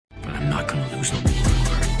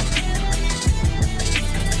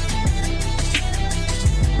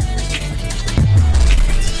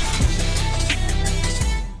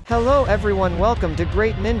Hello everyone, welcome to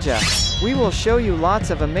Great Ninja. We will show you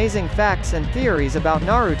lots of amazing facts and theories about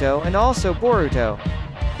Naruto and also Boruto.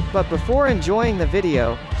 But before enjoying the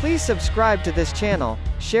video, please subscribe to this channel,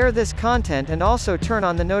 share this content and also turn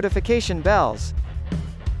on the notification bells.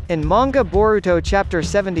 In manga Boruto chapter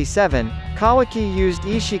 77, Kawaki used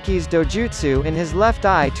Ishiki's dojutsu in his left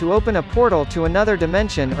eye to open a portal to another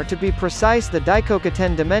dimension, or to be precise the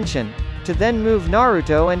Daikokaten dimension, to then move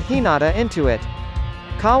Naruto and Hinata into it.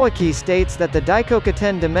 Kawaki states that the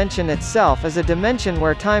Daikokaten dimension itself is a dimension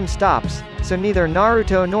where time stops, so neither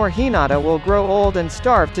Naruto nor Hinata will grow old and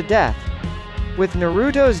starve to death. With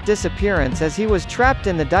Naruto's disappearance as he was trapped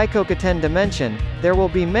in the Daikokaten dimension, there will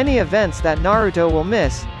be many events that Naruto will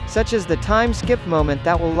miss, such as the time skip moment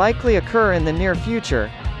that will likely occur in the near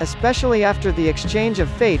future, especially after the exchange of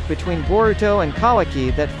fate between Boruto and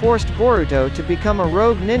Kawaki that forced Boruto to become a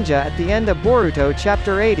rogue ninja at the end of Boruto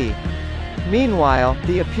chapter 80. Meanwhile,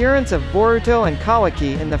 the appearance of Boruto and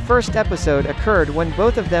Kawaki in the first episode occurred when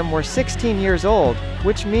both of them were 16 years old,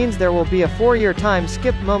 which means there will be a 4-year time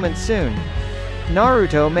skip moment soon.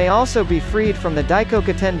 Naruto may also be freed from the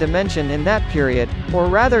Daikokaten dimension in that period, or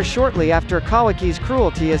rather shortly after Kawaki's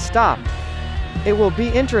cruelty is stopped. It will be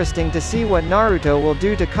interesting to see what Naruto will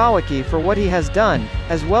do to Kawaki for what he has done,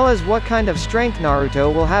 as well as what kind of strength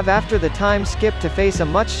Naruto will have after the time skip to face a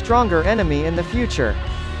much stronger enemy in the future.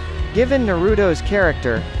 Given Naruto's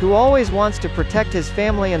character, who always wants to protect his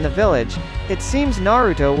family and the village, it seems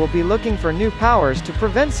Naruto will be looking for new powers to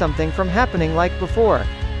prevent something from happening like before.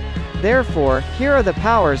 Therefore, here are the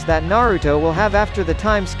powers that Naruto will have after the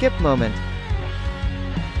time skip moment.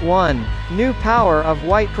 1. New power of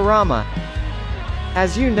White Kurama.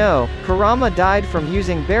 As you know, Kurama died from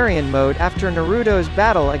using Baryon mode after Naruto's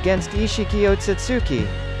battle against Ishiki Otsutsuki.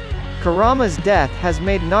 Kurama's death has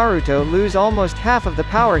made Naruto lose almost half of the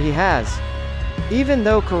power he has. Even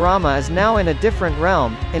though Kurama is now in a different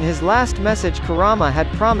realm, in his last message Kurama had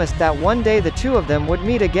promised that one day the two of them would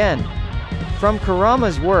meet again. From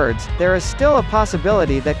Kurama's words, there is still a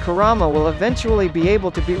possibility that Kurama will eventually be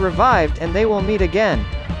able to be revived and they will meet again.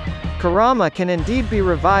 Kurama can indeed be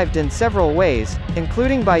revived in several ways,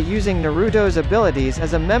 including by using Naruto's abilities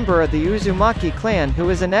as a member of the Uzumaki clan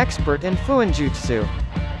who is an expert in Fuinjutsu.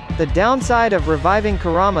 The downside of reviving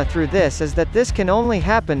Kurama through this is that this can only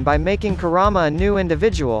happen by making Kurama a new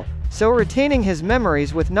individual, so retaining his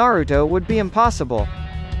memories with Naruto would be impossible.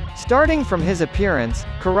 Starting from his appearance,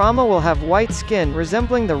 Kurama will have white skin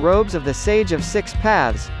resembling the robes of the Sage of Six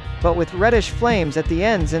Paths, but with reddish flames at the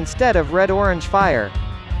ends instead of red-orange fire.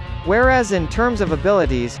 Whereas in terms of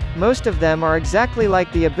abilities, most of them are exactly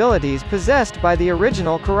like the abilities possessed by the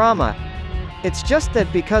original Kurama. It's just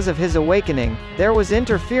that because of his awakening, there was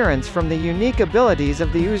interference from the unique abilities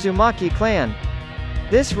of the Uzumaki clan.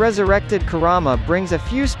 This resurrected Kurama brings a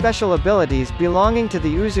few special abilities belonging to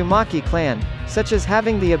the Uzumaki clan, such as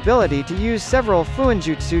having the ability to use several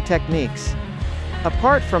Fuinjutsu techniques.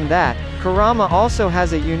 Apart from that, Kurama also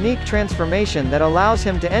has a unique transformation that allows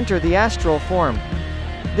him to enter the astral form.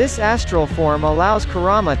 This astral form allows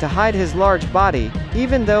Kurama to hide his large body,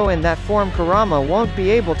 even though in that form Kurama won't be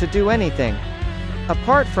able to do anything.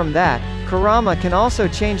 Apart from that, Kurama can also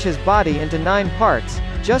change his body into 9 parts,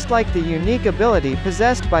 just like the unique ability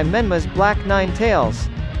possessed by Menma's Black Nine Tails.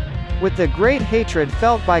 With the great hatred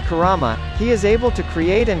felt by Kurama, he is able to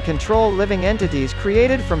create and control living entities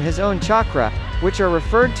created from his own chakra, which are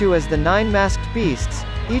referred to as the 9 masked beasts,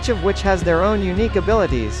 each of which has their own unique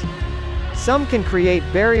abilities. Some can create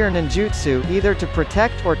barrier ninjutsu either to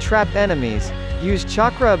protect or trap enemies, use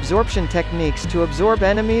chakra absorption techniques to absorb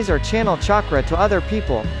enemies or channel chakra to other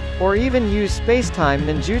people, or even use space-time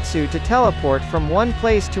ninjutsu to teleport from one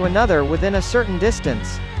place to another within a certain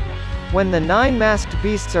distance. When the 9 masked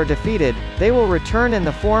beasts are defeated, they will return in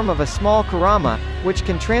the form of a small Kurama, which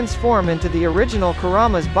can transform into the original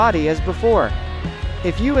Kurama's body as before.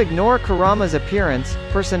 If you ignore Kurama's appearance,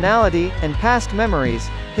 personality, and past memories,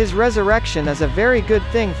 his resurrection is a very good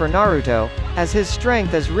thing for Naruto, as his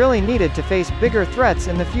strength is really needed to face bigger threats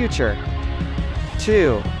in the future.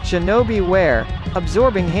 2. Shinobi-Ware,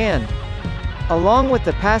 Absorbing Hand. Along with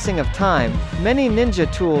the passing of time, many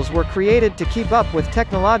ninja tools were created to keep up with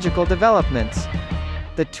technological developments.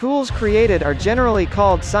 The tools created are generally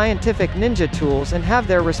called scientific ninja tools and have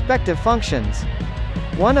their respective functions.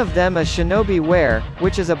 One of them is Shinobi-Ware,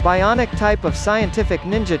 which is a bionic type of scientific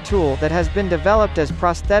ninja tool that has been developed as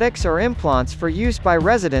prosthetics or implants for use by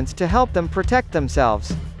residents to help them protect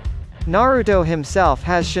themselves. Naruto himself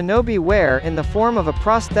has Shinobi-Ware in the form of a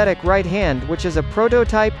prosthetic right hand, which is a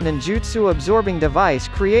prototype ninjutsu-absorbing device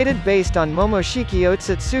created based on Momoshiki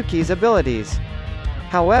Otsutsuki's abilities.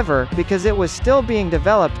 However, because it was still being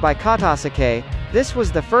developed by Katasuke, this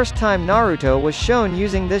was the first time Naruto was shown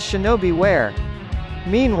using this Shinobi-Ware.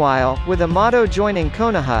 Meanwhile, with Amato joining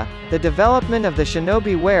Konoha, the development of the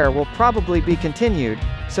Shinobi-Ware will probably be continued,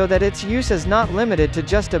 so that its use is not limited to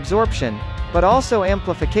just absorption, but also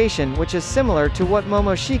amplification, which is similar to what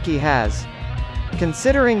Momoshiki has.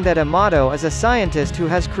 Considering that Amato is a scientist who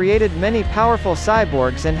has created many powerful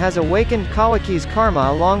cyborgs and has awakened Kawaki's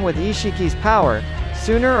karma along with Ishiki's power,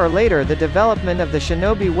 sooner or later the development of the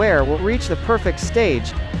Shinobi-Ware will reach the perfect stage,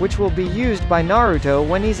 which will be used by Naruto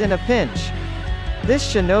when he's in a pinch.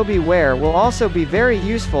 This Shinobi-Ware will also be very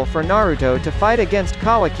useful for Naruto to fight against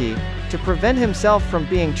Kawaki, to prevent himself from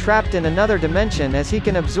being trapped in another dimension, as he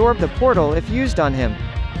can absorb the portal if used on him.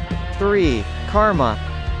 3. Karma.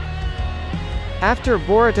 After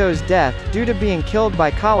Boruto's death due to being killed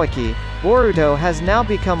by Kawaki, Boruto has now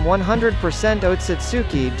become 100%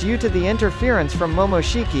 Otsutsuki due to the interference from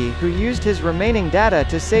Momoshiki, who used his remaining data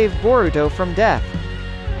to save Boruto from death.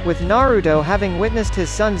 With Naruto having witnessed his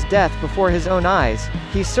son's death before his own eyes,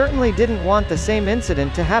 he certainly didn't want the same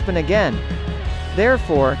incident to happen again.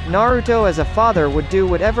 Therefore, Naruto as a father would do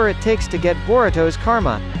whatever it takes to get Boruto's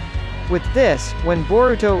karma. With this, when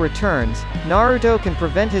Boruto returns, Naruto can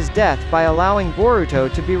prevent his death by allowing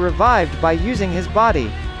Boruto to be revived by using his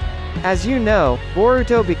body. As you know,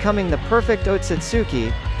 Boruto becoming the perfect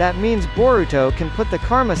Otsutsuki, that means Boruto can put the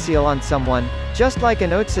karma seal on someone, just like an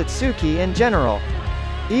Otsutsuki in general.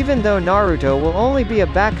 Even though Naruto will only be a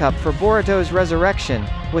backup for Boruto's resurrection,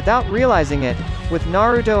 without realizing it, with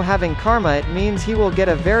Naruto having karma it means he will get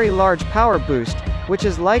a very large power boost, which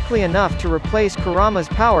is likely enough to replace Kurama's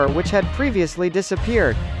power, which had previously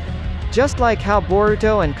disappeared. Just like how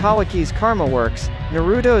Boruto and Kawaki's karma works,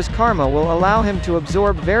 Naruto's karma will allow him to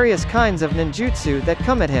absorb various kinds of ninjutsu that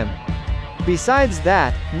come at him. Besides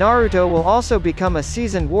that, Naruto will also become a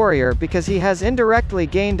seasoned warrior because he has indirectly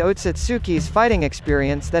gained Otsutsuki's fighting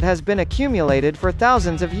experience that has been accumulated for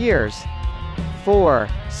thousands of years. 4.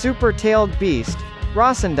 Super-tailed beast,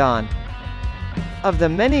 Rasendan. Of the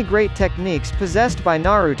many great techniques possessed by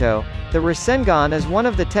Naruto, the Rasengan is one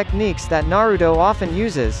of the techniques that Naruto often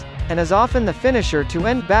uses, and is often the finisher to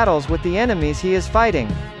end battles with the enemies he is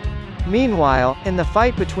fighting. Meanwhile, in the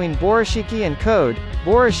fight between Borishiki and Code,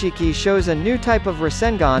 Borishiki shows a new type of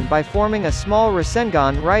Rasengan by forming a small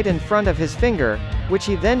Rasengan right in front of his finger, which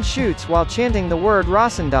he then shoots while chanting the word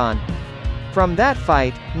Rasendan. From that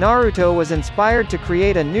fight, Naruto was inspired to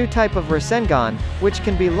create a new type of Rasengan, which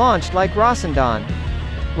can be launched like Rasendan.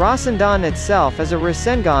 Rasendan itself is a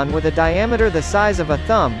Rasengan with a diameter the size of a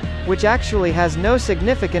thumb, which actually has no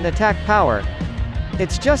significant attack power.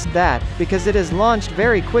 It's just that, because it is launched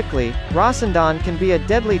very quickly, Rasendan can be a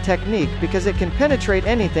deadly technique because it can penetrate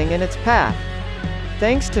anything in its path.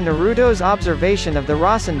 Thanks to Naruto's observation of the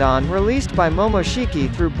Rasendan released by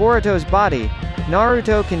Momoshiki through Boruto's body,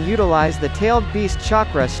 Naruto can utilize the tailed beast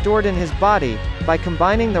chakra stored in his body, by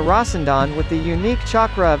combining the Rasendan with the unique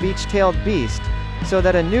chakra of each tailed beast, so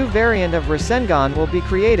that a new variant of Rasengan will be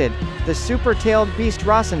created, the super-tailed beast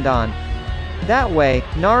Rasendan. That way,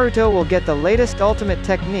 Naruto will get the latest ultimate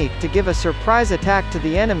technique to give a surprise attack to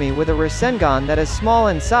the enemy with a Rasengan that is small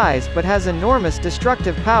in size but has enormous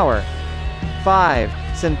destructive power. 5.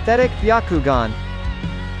 Synthetic Byakugan.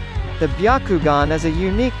 The Byakugan is a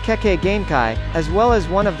unique Kekkei Genkai, as well as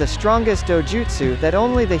one of the strongest dojutsu that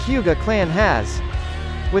only the Hyuga clan has.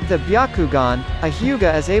 With the Byakugan, a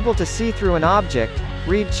Hyuga is able to see through an object,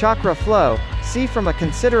 read chakra flow, see from a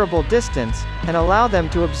considerable distance, and allow them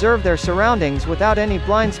to observe their surroundings without any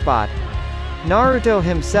blind spot. Naruto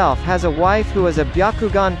himself has a wife who is a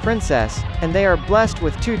Byakugan princess, and they are blessed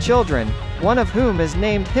with 2 children, one of whom is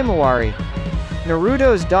named Himawari.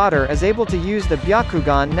 Naruto's daughter is able to use the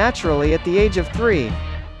Byakugan naturally at the age of 3.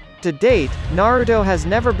 To date, Naruto has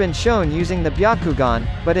never been shown using the Byakugan,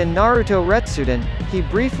 but in Naruto Retsuden, he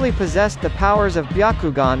briefly possessed the powers of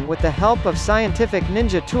Byakugan with the help of scientific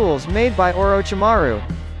ninja tools made by Orochimaru.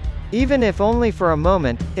 Even if only for a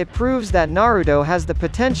moment, it proves that Naruto has the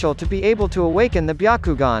potential to be able to awaken the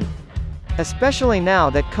Byakugan. Especially now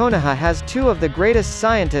that Konoha has 2 of the greatest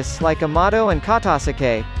scientists like Amato and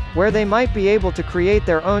Katasuke, where they might be able to create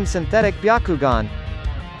their own synthetic Byakugan.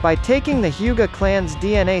 By taking the Hyuga clan's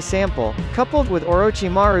DNA sample, coupled with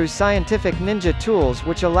Orochimaru's scientific ninja tools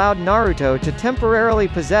which allowed Naruto to temporarily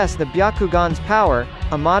possess the Byakugan's power,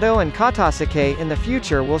 Amato and Katasuke in the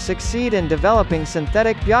future will succeed in developing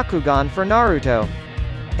synthetic Byakugan for Naruto.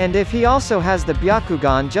 And if he also has the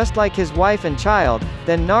Byakugan just like his wife and child,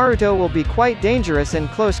 then Naruto will be quite dangerous in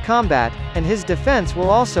close combat, and his defense will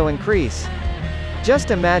also increase. Just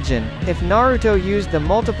imagine, if Naruto used the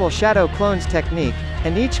multiple shadow clones technique,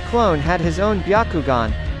 and each clone had his own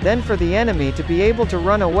Byakugan, then for the enemy to be able to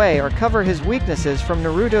run away or cover his weaknesses from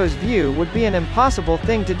Naruto's view would be an impossible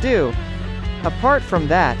thing to do. Apart from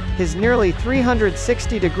that, his nearly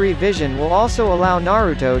 360-degree vision will also allow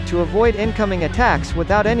Naruto to avoid incoming attacks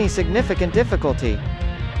without any significant difficulty.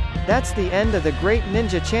 That's the end of the Great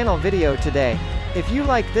Ninja Channel video today. If you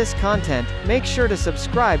like this content, make sure to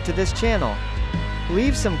subscribe to this channel.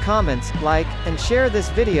 Leave some comments, like, and share this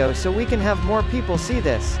video so we can have more people see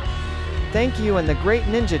this. Thank you, and the Great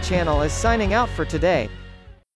Ninja Channel is signing out for today.